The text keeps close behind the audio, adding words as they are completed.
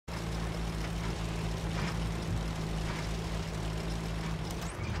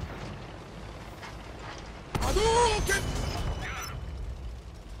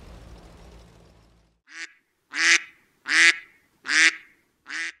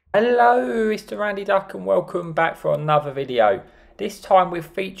Hello, it's the Randy Duck and welcome back for another video. This time we're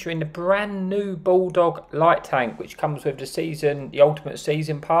featuring the brand new Bulldog light tank which comes with the ultimate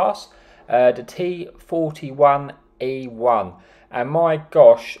season pass, the T41E1. And my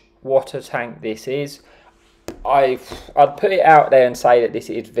gosh, what a tank this is. I'd put it out there and say that this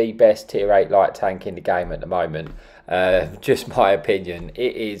is the best tier 8 light tank in the game at the moment. Just my opinion.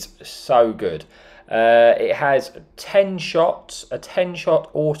 It is so good. It has 10 shots, a 10-shot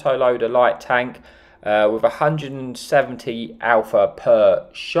auto-loader light tank with 170 alpha per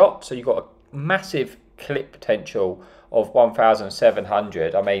shot. So you've got a massive clip potential of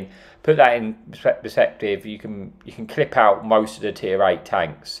 1,700. I mean, put that in perspective, you can clip out most of the tier 8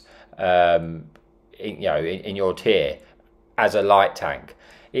 tanks, in your tier as a light tank.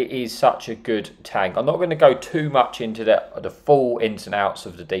 It is such a good tank. I'm not going to go too much into the full ins and outs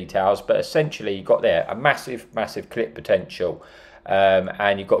of the details, but essentially you've got there a massive clip potential,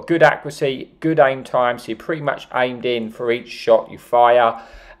 and you've got good accuracy, good aim time, so you're pretty much aimed in for each shot you fire.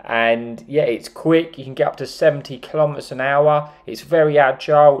 And yeah, it's quick. You can get up to 70 kilometers an hour. It's very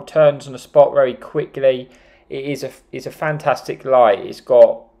agile, turns on the spot very quickly. It's a fantastic light. It's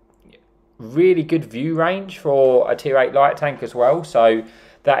got really good view range for a tier 8 light tank as well, so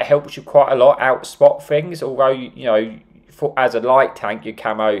that helps you quite a lot out spot things. Although as a light tank your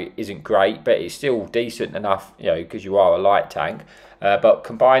camo isn't great, but it's still decent enough, because you are a light tank. But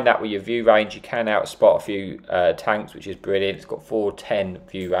combine that with your view range, you can outspot a few tanks, which is brilliant. It's got 410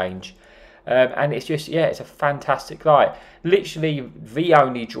 view range, and it's just, it's a fantastic light. Literally the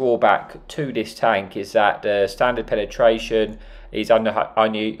only drawback to this tank is that the standard penetration is on the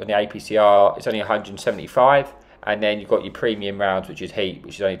APCR, it's only 175, and then you've got your premium rounds, which is heat,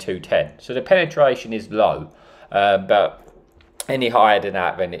 which is only 210. So the penetration is low, but any higher than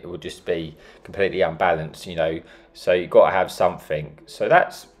that, then it will just be completely unbalanced, So you've got to have something. So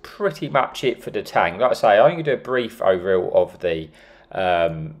that's pretty much it for the tank. Like I say, I'm going to do a brief overview of the,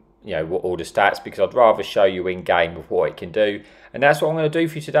 all the stats, because I'd rather show you in game of what it can do. And that's what I'm going to do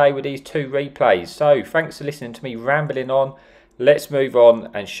for you today with these two replays. So thanks for listening to me rambling on. Let's move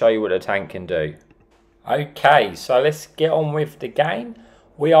on and show you what the tank can do. Okay, so let's get on with the game.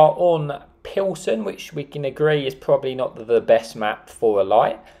 We are on Pilsen, which we can agree is probably not the best map for a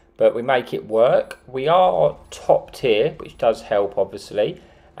light, but we make it work. We are top tier, which does help obviously,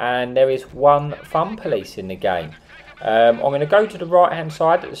 and there is one fun police in the game. I'm going to go to the right hand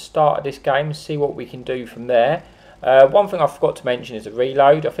side at the start of this game and see what we can do from there. One thing I forgot to mention is a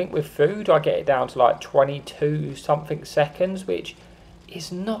reload. I think with food I get it down to like 22 something seconds, which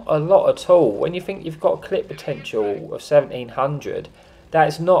is not a lot at all. When you think you've got a clip potential of 1700, that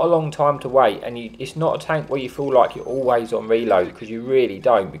is not a long time to wait, and it's not a tank where you feel like you're always on reload, because you really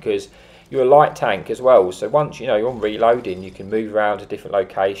don't, because you're a light tank as well. So once you're on reloading, you can move around to different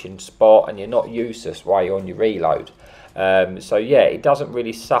locations, spot, and you're not useless while you're on your reload. So yeah, it doesn't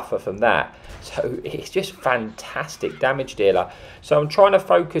really suffer from that. So it's just fantastic damage dealer. So I'm trying to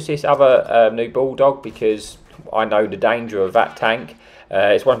focus this other new Bulldog, because I know the danger of that tank.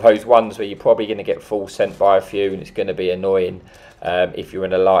 It's one of those ones where you're probably going to get full sent by a few, and it's going to be annoying if you're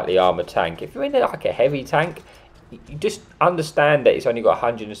in a lightly armoured tank. If you're in like a heavy tank, you just understand that it's only got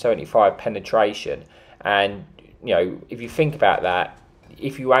 175 penetration, and if you think about that,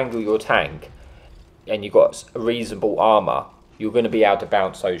 if you angle your tank and you've got a reasonable armour, you're going to be able to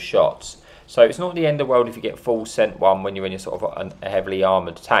bounce those shots. So it's not the end of the world if you get full sent one when you're in sort of a heavily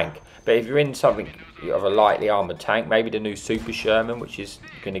armoured tank. But if you're in something of a lightly armoured tank, maybe the new Super Sherman, which is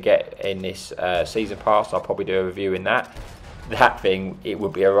going to get in this season pass, I'll probably do a review in that. That thing, it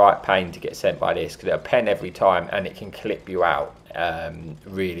would be a right pain to get sent by this, because it'll pen every time and it can clip you out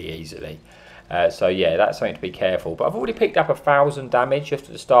really easily. So yeah, that's something to be careful. But I've already picked up 1,000 damage just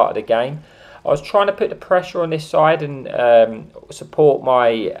at the start of the game. I was trying to put the pressure on this side and support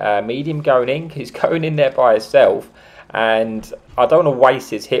my medium going in. He's going in there by himself, and I don't want to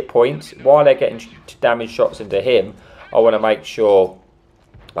waste his hit points. While they're getting damage shots into him, I want to make sure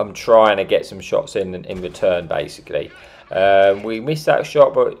I'm trying to get some shots in return, basically. We missed that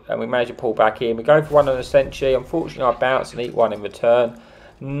shot, but we managed to pull back in. We go for one on the sentry. Unfortunately, I bounce and eat one in return.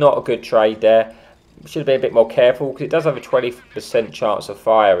 Not a good trade there. Should have been a bit more careful, because it does have a 20% chance of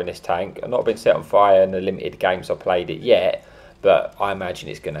fire in this tank. I've not been set on fire in the limited games I've played it yet, but I imagine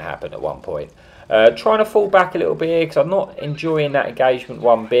it's going to happen at one point. Trying to fall back a little bit here, because I'm not enjoying that engagement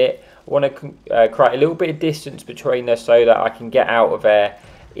one bit. I want to create a little bit of distance between us so that I can get out of there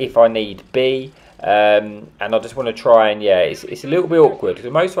if I need be. And I just want to try and, it's a little bit awkward,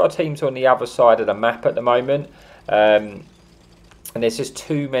 because most of our teams are on the other side of the map at the moment. And there's just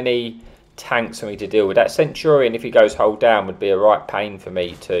too many tanks for me to deal with. That Centurion, if he goes hold down, would be a right pain for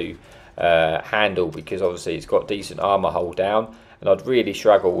me to handle, because obviously it's got decent armor hold down, and I'd really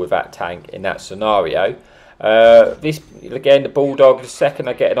struggle with that tank in that scenario. This again, the Bulldog, the second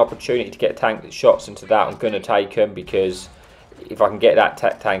I get an opportunity to get tank shots into that, I'm going to take them, because if I can get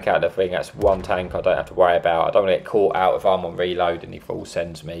that tank out of the thing, that's one tank I don't have to worry about. I don't want to get caught out if I'm on reload and he full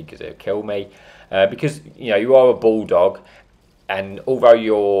sends me, because it'll kill me. Because you are a Bulldog, and although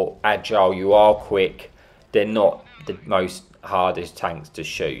you're agile, you are quick, they're not the most hardest tanks to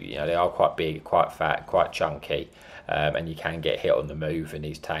shoot. They are quite big, quite fat, quite chunky, and you can get hit on the move in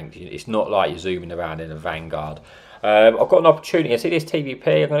these tanks. It's not like you're zooming around in a Vanguard. I've got an opportunity. I see this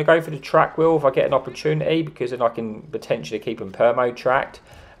TVP. I'm going to go for the track wheel if I get an opportunity, because then I can potentially keep him permo tracked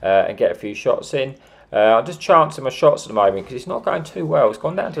and get a few shots in. I'm just chancing my shots at the moment because it's not going too well. It's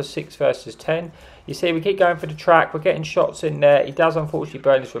gone down to 6 versus 10. You see, we keep going for the track. We're getting shots in there. He does unfortunately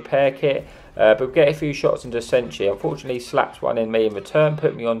burn his repair kit, but we get a few shots into Sentry. Unfortunately, he slaps one in me in return,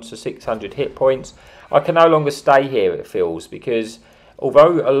 put me on to 600 hit points. I can no longer stay here, it feels, because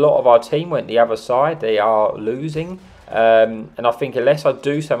although a lot of our team went the other side, they are losing. And I think unless I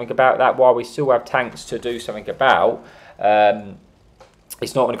do something about that, while we still have tanks to do something about,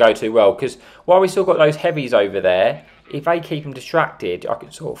 it's not going to go too well. Because while we still got those heavies over there, if they keep them distracted, I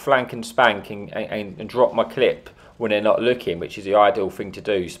can sort of flank and spank and drop my clip when they're not looking, which is the ideal thing to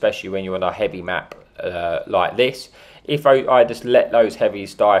do, especially when you're on a heavy map like this. If I just let those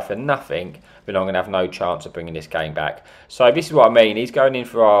heavies die for nothing, then I'm going to have no chance of bringing this game back. So this is what I mean. He's going in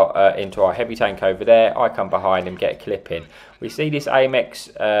for our into our heavy tank over there. I come behind him, get a clip in. We see this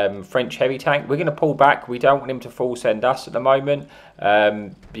AMX French heavy tank. We're going to pull back. We don't want him to full send us at the moment,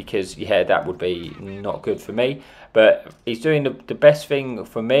 because yeah, that would be not good for me. But he's doing the best thing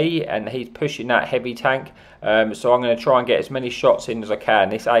for me, and he's pushing that heavy tank. So I'm going to try and get as many shots in as I can.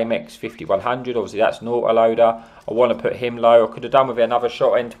 This AMX 5100, obviously that's an autoloader. I want to put him low. I could have done with another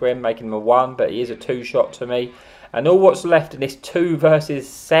shot into him, making him a 1, but he is a 2 shot to me. And all what's left in this 2 versus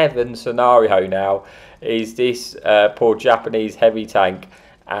 7 scenario now is this poor Japanese heavy tank.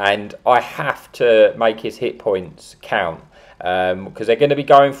 And I have to make his hit points count, because they're going to be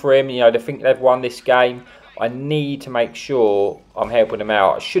going for him. They think they've won this game. I need to make sure I'm helping them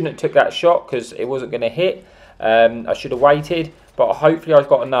out. I shouldn't have took that shot because it wasn't going to hit. I should have waited, but hopefully I've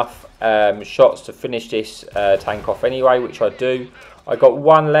got enough shots to finish this tank off anyway, which I do. I got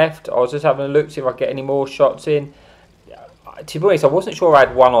 1 left. I was just having a look to see if I get any more shots in. To be honest, I wasn't sure I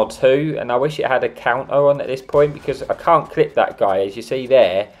had 1 or 2, and I wish it had a counter on at this point, because I can't clip that guy, as you see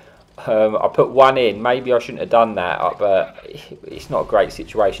there. I put 1 in. Maybe I shouldn't have done that, but it's not a great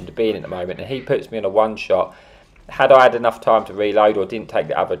situation to be in at the moment, and he puts me on a 1 shot. Had I had enough time to reload, or didn't take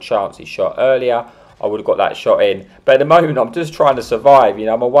the other chance he shot earlier, I would have got that shot in. But at the moment, I'm just trying to survive.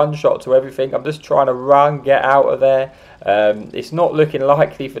 I'm a 1 shot to everything. I'm just trying to run, get out of there. It's not looking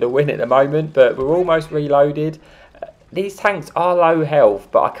likely for the win at the moment, but we're almost reloaded. These tanks are low health,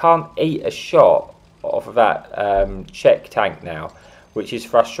 but I can't eat a shot off of that Czech tank now, which is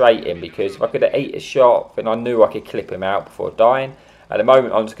frustrating, because if I could have ate a shot, then I knew I could clip him out before dying. At the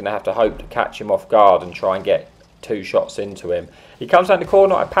moment, I'm just going to have to hope to catch him off guard and try and get 2 shots into him. He comes down the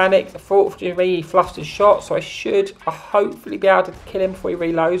corner, I panicked. Fortunately, he fluffed his shot, so I hopefully be able to kill him before he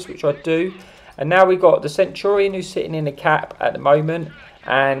reloads, which I do. And now we've got the Centurion who's sitting in the cap at the moment,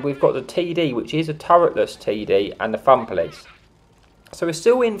 and we've got the TD, which is a turretless TD, and the Fun Police. So we're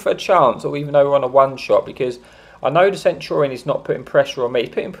still in for a chance, or even though we're on a 1 shot, because I know the Centurion is not putting pressure on me. He's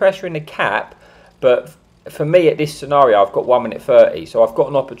putting pressure in the cap, but for me at this scenario, I've got 1 minute 30, so I've got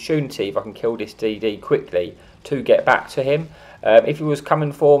an opportunity, if I can kill this DD quickly, to get back to him. If he was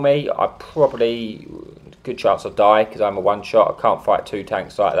coming for me, I probably, good chance I'd die, because I'm a 1 shot. I can't fight 2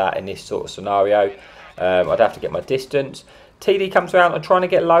 tanks like that in this sort of scenario. I'd have to get my distance. TD comes around. I'm trying to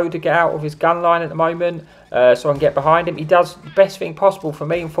get low to get out of his gun line at the moment, so I can get behind him. He does the best thing possible for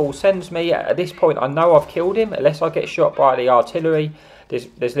me and full sends me. At this point, I know I've killed him, unless I get shot by the artillery. There's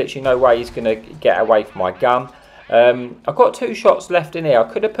literally no way he's going to get away from my gun. I've got 2 shots left in here. I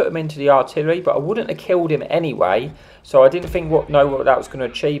could have put him into the artillery, but I wouldn't have killed him anyway. So I didn't know what that was going to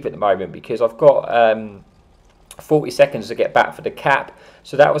achieve at the moment, because I've got 40 seconds to get back for the cap.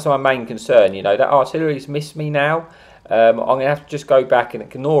 So that was my main concern. That artillery's missed me now. I'm going to have to just go back and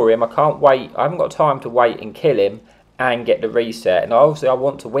ignore him. I can't wait. I haven't got time to wait and kill him and get the reset. And obviously I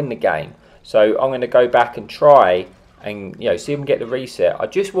want to win the game. So I'm going to go back and try and see if I can get the reset. I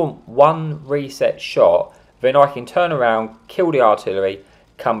just want 1 reset shot. Then I can turn around, kill the artillery,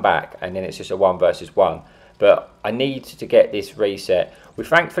 come back, and then it's just a 1 versus 1. but I need to get this reset.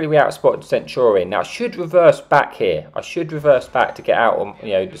 Thankfully we outspotted Centurion. Now I should reverse back here. I should reverse back to get out on,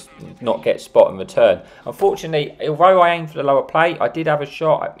 you know, just not get spot and return. Unfortunately, although I aimed for the lower plate, I did have a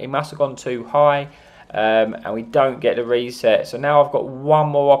shot. It must have gone too high, and we don't get the reset. So now I've got one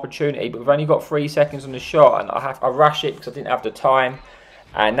more opportunity, but we've only got 3 seconds on the shot, and I rush it because I didn't have the time.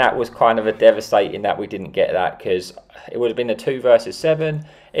 And that was kind of a devastating that we didn't get that, because it would have been a 2 versus 7.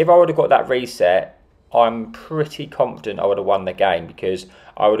 If I would have got that reset, I'm pretty confident I would have won the game, because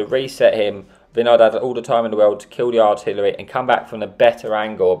I would have reset him, then I'd had all the time in the world to kill the artillery and come back from a better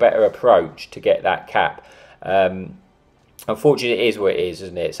angle, a better approach to get that cap. Unfortunately, it is what it is,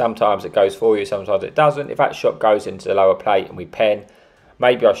 isn't it? Sometimes it goes for you, sometimes it doesn't. If that shot goes into the lower plate and we pen,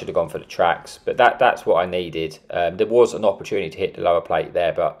 maybe I should have gone for the tracks, but that's what I needed. There was an opportunity to hit the lower plate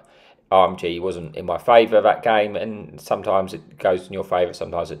there, but RMG wasn't in my favour that game, and sometimes it goes in your favour,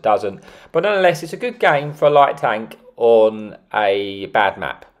 sometimes it doesn't. But nonetheless, it's a good game for a light tank on a bad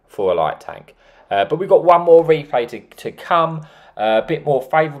map for a light tank. But we've got one more replay to come, a bit more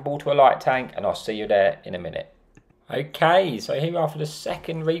favourable to a light tank, and I'll see you there in a minute. Okay, so here we are for the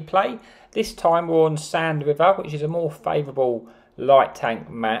second replay. This time we're on Sand River, which is a more favourable light tank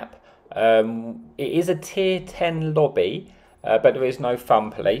map. It is a tier 10 lobby, but there is no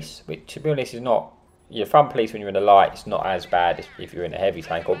fun police, which to be honest is not, your fun police when you're in a light, it's not as bad if you're in a heavy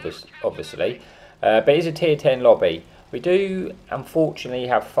tank, obviously. But it is a tier 10 lobby. We do unfortunately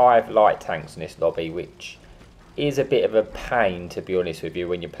have 5 light tanks in this lobby, which is a bit of a pain, to be honest with you.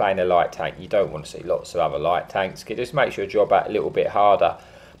 When you're playing a light tank, you don't want to see lots of other light tanks. It just makes your job out a little bit harder.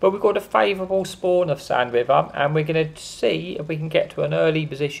 But we've got a favourable spawn of Sand River, and we're going to see if we can get to an early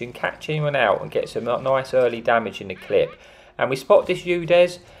position, catch anyone out and get some nice early damage in the clip. And we spot this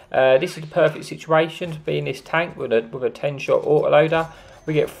UDES. This is the perfect situation to be in this tank with a 10-shot autoloader.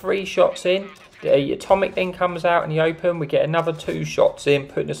 We get 3 shots in. The atomic then comes out in the open. We get another 2 shots in,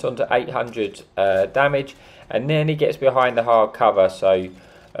 putting us on to 800 damage. And then he gets behind the hard cover, so,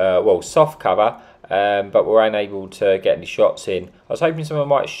 well, soft cover. But we're unable to get any shots in. I was hoping someone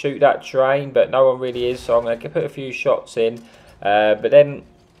might shoot that train, but no one really is, so I'm going to put a few shots in. But then,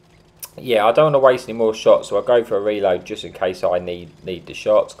 yeah, I don't want to waste any more shots, so I'll go for a reload just in case I need the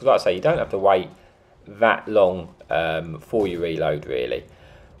shots. Because like I say, you don't have to wait that long for your reload, really.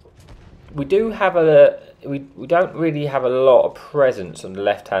 We do have we don't really have a lot of presence on the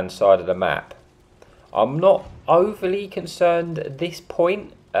left-hand side of the map. I'm not overly concerned at this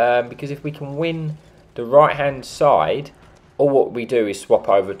point, because if we can win the right-hand side, all what we do is swap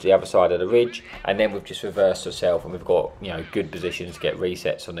over to the other side of the ridge, and then we've just reversed ourselves, and we've got, you know, good positions to get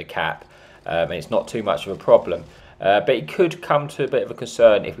resets on the cap, and it's not too much of a problem. But it could come to a bit of a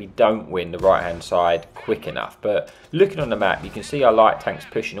concern if we don't win the right-hand side quick enough. But looking on the map, you can see our light tanks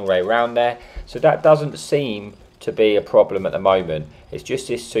pushing all the way around there, so that doesn't seem to be a problem at the moment. It's just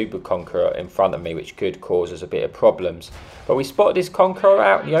this Super Conqueror in front of me which could cause us a bit of problems. But we spot this Conqueror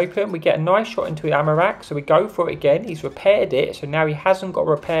out in the open. We get a nice shot into the ammo rack, so we go for it again. He's repaired it, so now he hasn't got a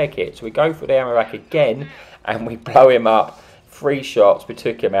repair kit, so we go for the ammo rack again and we blow him up. 3 shots, we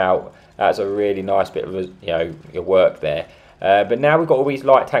took him out. That's a really nice bit of, you know, your work there. But now we've got all these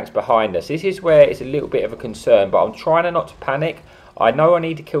light tanks behind us. This is where it's a little bit of a concern, but I'm trying not to panic. I know I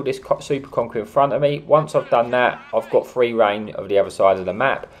need to kill this Super Conqueror in front of me. Once I've done that, I've got free reign of the other side of the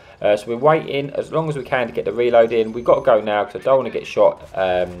map. So we're waiting as long as we can to get the reload in. We've got to go now because I don't want to get shot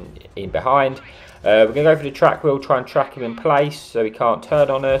in behind. We're going to go for the track wheel, try and track him in place so he can't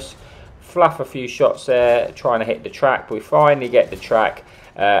turn on us. Fluff a few shots there, trying to hit the track. But we finally get the track.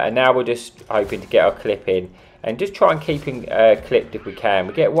 And now we're just hoping to get our clip in. And just try and keep him clipped if we can.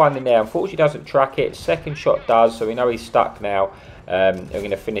 We get 1 in there. Unfortunately, doesn't track it. Second shot does, so we know he's stuck now. We're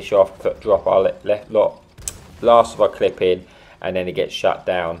going to finish off, drop our last of our clip in, and then it gets shut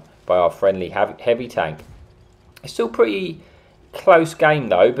down by our friendly heavy tank. It's still pretty close game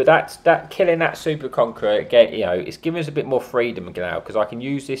though, but killing that Super Conqueror again, you know, it's giving us a bit more freedom now because I can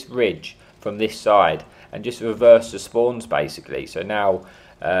use this ridge from this side and just reverse the spawns basically. So now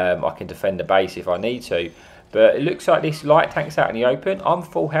I can defend the base if I need to. But it looks like this light tank's out in the open. I'm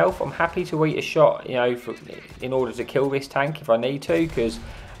full health. I'm happy to eat a shot, you know, in order to kill this tank if I need to, because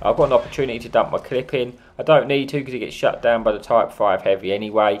I've got an opportunity to dump my clip in. I don't need to because it gets shut down by the Type 5 heavy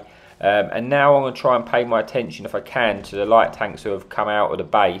anyway. And now I'm going to try and pay my attention, if I can, to the light tanks who have come out of the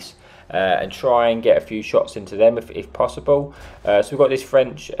base and try and get a few shots into them if possible. So we've got this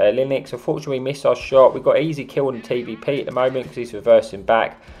French Linux. Unfortunately, we missed our shot. We've got easy kill on the TVP at the moment because he's reversing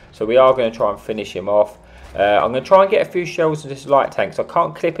back. So we are going to try and finish him off. I'm going to try and get a few shells into this light tank. So I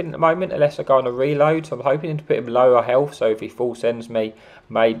can't clip him at the moment unless I go on a reload. So I'm hoping to put him lower health. So if he full sends me,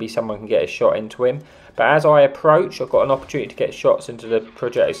 maybe someone can get a shot into him. But as I approach, I've got an opportunity to get shots into the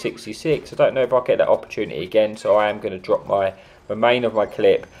Progetto 66. I don't know if I'll get that opportunity again. So I am going to drop my remainder of my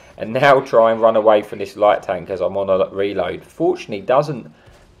clip and now try and run away from this light tank as I'm on a reload. Fortunately, doesn't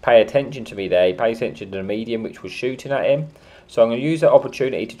pay attention to me there. He pays attention to the medium which was shooting at him. So I'm going to use that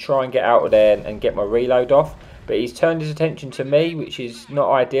opportunity to try and get out of there and get my reload off. But he's turned his attention to me, which is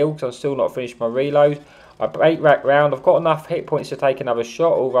not ideal because I'm still not finished my reload. I bait rack round. I've got enough hit points to take another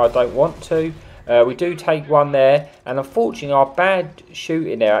shot, although I don't want to. We do take one there, and unfortunately our bad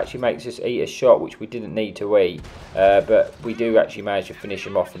shooting there actually makes us eat a shot, which we didn't need to eat. But we do actually manage to finish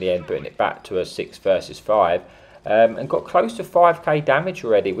him off in the end, putting it back to a 6 versus 5. And got close to 5k damage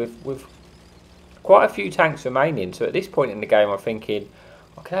already with quite a few tanks remaining. So at this point in the game I'm thinking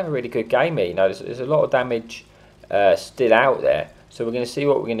I can have a really good game here. You know, there's a lot of damage still out there, so we're going to see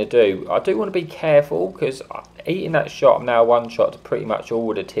what we're going to do. I do want to be careful because eating that shot, I'm now one shot to pretty much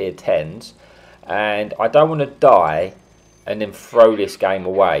all the tier 10s, and I don't want to die and then throw this game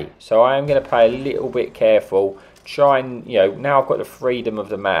away. So I am going to play a little bit careful, try and, you know, now I've got the freedom of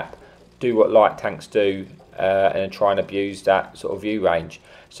the map, do what light tanks do, and try and abuse that sort of view range.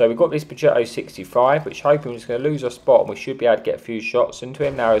 So we've got this Progetto 65, which hoping we're just going to lose our spot and we should be able to get a few shots into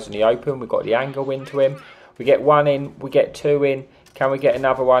him. Now he's in the open, we've got the angle into him. We get one in, we get two in. Can we get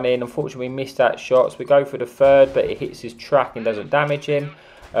another one in? Unfortunately, we missed that shot, so we go for the third, but it hits his track and doesn't damage him.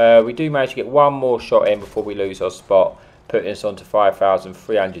 We do manage to get one more shot in before we lose our spot, putting us on to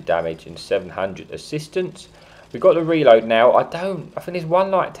 5,300 damage and 700 assistance. We've got the reload now. I think there's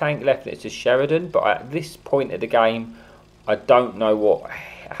one light tank left and it's a Sheridan, but at this point of the game, I don't know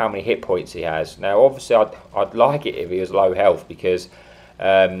how many hit points he has. Now, obviously, I'd like it if he was low health because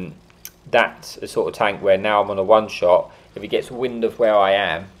that's a sort of tank where now I'm on a one shot. If he gets wind of where I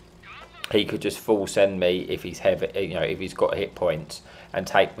am, he could just full send me if he's heavy, you know, if he's got hit points and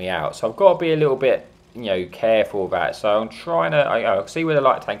take me out. So I've got to be a little bit, you know, careful of that. So I'm trying to, I see where the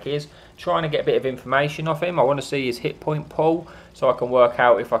light tank is, trying to get a bit of information off him. I want to see his hit point pool so I can work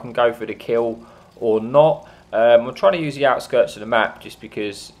out if I can go for the kill or not. I'm trying to use the outskirts of the map just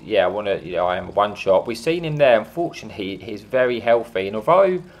because, yeah, I want to, you know, I am a one shot. We've seen him there. Unfortunately, he's very healthy, and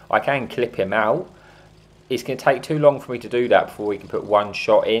although I can clip him out, it's going to take too long for me to do that before we can put one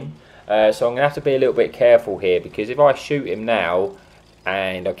shot in. So I'm going to have to be a little bit careful here, because if I shoot him now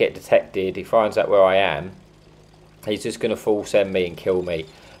and I get detected, he finds out where I am, he's just going to full send me and kill me,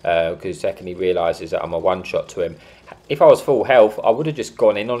 because the second he realises that I'm a one shot to him. If I was full health, I would have just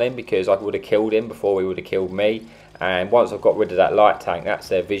gone in on him because I would have killed him before he would have killed me. And once I've got rid of that light tank, that's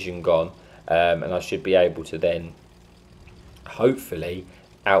their vision gone. And I should be able to then, hopefully,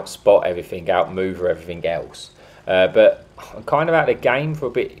 outspot everything, outmaneuver everything else. But I'm kind of out of the game for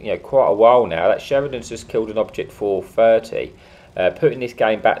a bit, you know, quite a while now. That Sheridan's just killed an object 430, putting this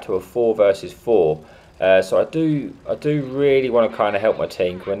game back to a 4 versus 4. So I do really want to kind of help my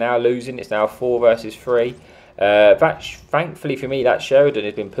team. We're now losing. It's now 4 versus 3. Thankfully for me, that Sheridan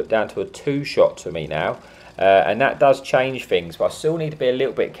has been put down to a 2 shot to me now, and that does change things. But I still need to be a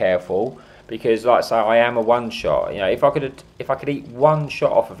little bit careful because, like I say, I am a one shot. You know, if I could eat one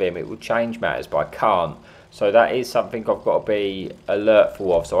shot off of him, it would change matters, but I can't. So that is something I've got to be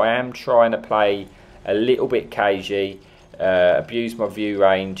alertful of. So I am trying to play a little bit cagey, abuse my view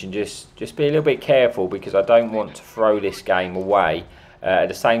range, and just be a little bit careful because I don't want to throw this game away. At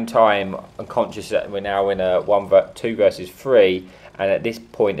the same time, I'm conscious that we're now in a 2 versus 3, and at this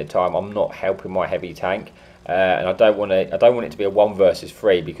point in time, I'm not helping my heavy tank, and I don't want it to be a 1 versus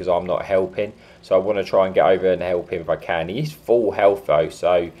 3 because I'm not helping. So I want to try and get over and help him if I can. He is full health though,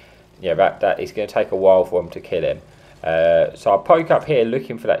 so yeah, that is going to take a while for him to kill him. So I poke up here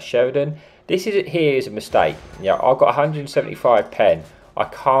looking for that Sheridan. This here is a mistake. Yeah, I've got 175 pen. I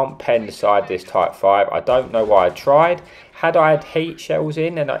can't pen the side of this Type 5. I don't know why I tried. Had I had heat shells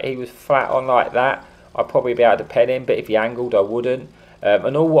in and he was flat on like that, I'd probably be able to pen him, but if he angled, I wouldn't.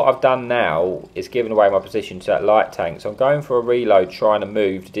 And all what I've done now is given away my position to that light tank. So I'm going for a reload, trying to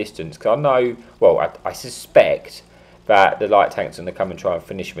move the distance, because I know, well, I suspect that the light tank's going to come and try and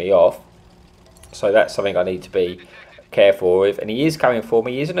finish me off. So that's something I need to be careful with. And he is coming for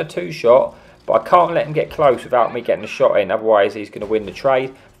me. He isn't a 2-shot, but I can't let him get close without me getting a shot in. Otherwise, he's going to win the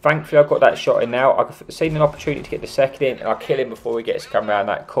trade. Thankfully, I've got that shot in now. I've seen an opportunity to get the second in, and I'll kill him before he gets to come around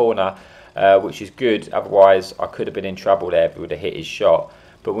that corner, which is good. Otherwise, I could have been in trouble there if he would have hit his shot.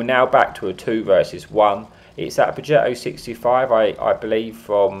 But we're now back to a 2 versus 1. It's that Progetto 65, I believe,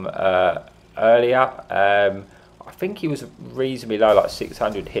 from earlier. I think he was reasonably low, like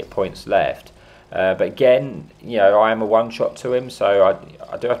 600 hit points left. But again, you know, I am a one-shot to him, so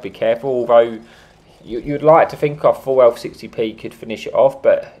I do have to be careful. Although you'd like to think our full health 60p could finish it off,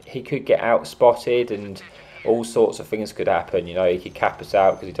 but he could get out spotted and all sorts of things could happen. You know, he could cap us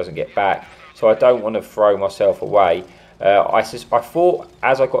out because he doesn't get back. So I don't want to throw myself away. I thought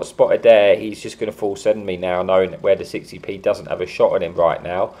as I got spotted there, he's just going to full send me now, knowing where the 60p doesn't have a shot on him right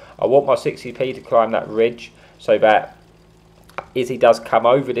now. I want my 60p to climb that ridge so that if he does come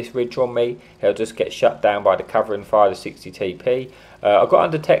over this ridge on me, he'll just get shut down by the covering fire of the 60TP. I've got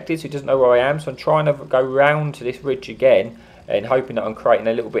undetected, so he doesn't know where I am, so I'm trying to go round to this ridge again and hoping that I'm creating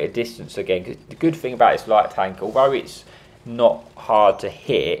a little bit of distance again. 'Cause the good thing about this light tank, although it's not hard to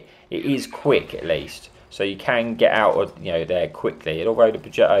hit, it is quick at least. So you can get out of, you know, there quickly. And although the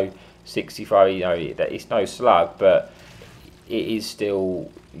Progetto 65, you know, it's no slug, but it is still,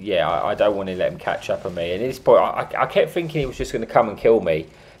 yeah, I don't want to let him catch up on me. And at this point, I kept thinking he was just going to come and kill me.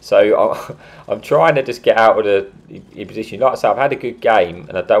 So I'm trying to just get out of the position. Like I said, I've had a good game,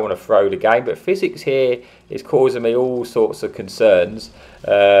 and I don't want to throw the game. But physics here is causing me all sorts of concerns.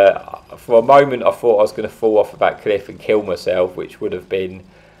 For a moment, I thought I was going to fall off of that cliff and kill myself, which would have been,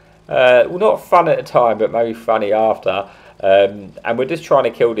 well, not fun at the time, but maybe funny after. And we're just trying to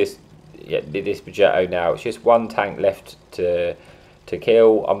kill this Progetto now. It's just one tank left to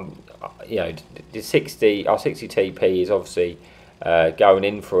kill. You know, the our 60 TP is obviously going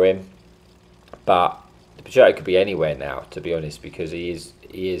in for him, but the Progetto could be anywhere now, to be honest, because he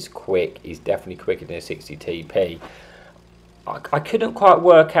is quick. He's definitely quicker than a 60 TP. I couldn't quite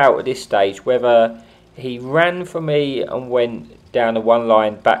work out at this stage whether he ran for me and went down the one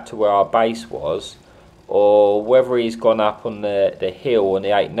line back to where our base was, or whether he's gone up on the hill on the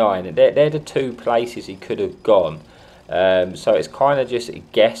 8-9. They're the two places he could have gone. So it's kind of just a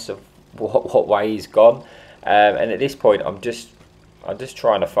guess of what way he's gone. And at this point, I'm just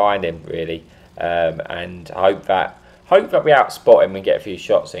trying to find him really, and hope that we outspot him and get a few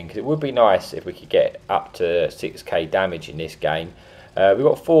shots in, because it would be nice if we could get up to 6k damage in this game. We've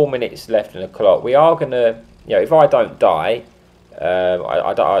got 4 minutes left in the clock. We are gonna, you know, if I don't die,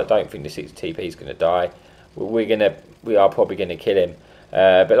 I don't think the 60 TP is gonna die. We are probably gonna kill him.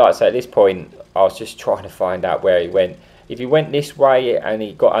 But like I say, at this point, I was just trying to find out where he went. If he went this way and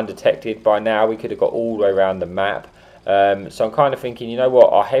he got undetected, by now we could have got all the way around the map. So I'm kind of thinking, you know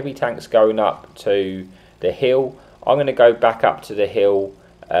what, our heavy tank's going up to the hill. I'm going to go back up to the hill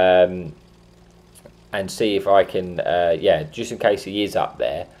and see if I can, yeah, just in case he is up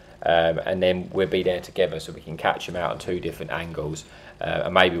there. And then we'll be there together so we can catch him out on 2 different angles.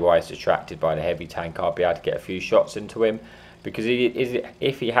 And maybe while he's distracted by the heavy tank, I'll be able to get a few shots into him. Because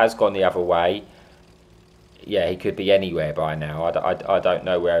if he has gone the other way, yeah, he could be anywhere by now. I don't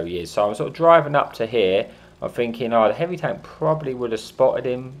know where he is. So I'm sort of driving up to here. I'm thinking, oh, the heavy tank probably would have spotted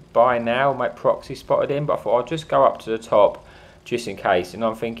him by now, might proxy spotted him, but I thought I'll just go up to the top just in case. And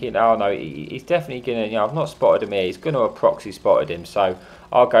I'm thinking, oh no, he's definitely going to, you know, I've not spotted him here, he's going to have proxy spotted him, so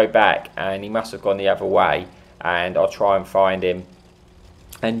I'll go back, and he must have gone the other way, and I'll try and find him.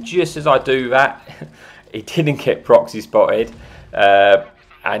 And just as I do that, he didn't get proxy spotted,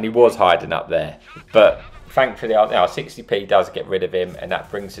 and he was hiding up there. But thankfully, our 60p does get rid of him, and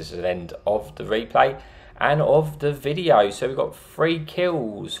that brings us to the end of the replay and of the video. So we've got 3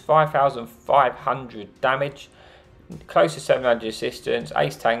 kills, 5,500 damage, close to 700 assistance,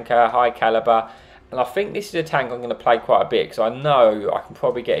 ace tanker, high caliber. And I think this is a tank I'm going to play quite a bit, because I know I can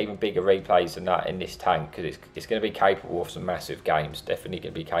probably get even bigger replays than that in this tank, because it's going to be capable of some massive games, definitely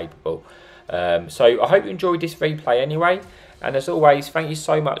going to be capable. So I hope you enjoyed this replay anyway, and as always, thank you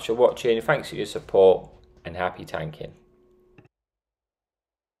so much for watching, thanks for your support, and happy tanking.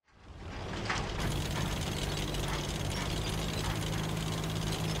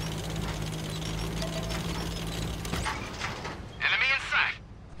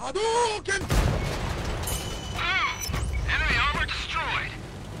 Hadouken!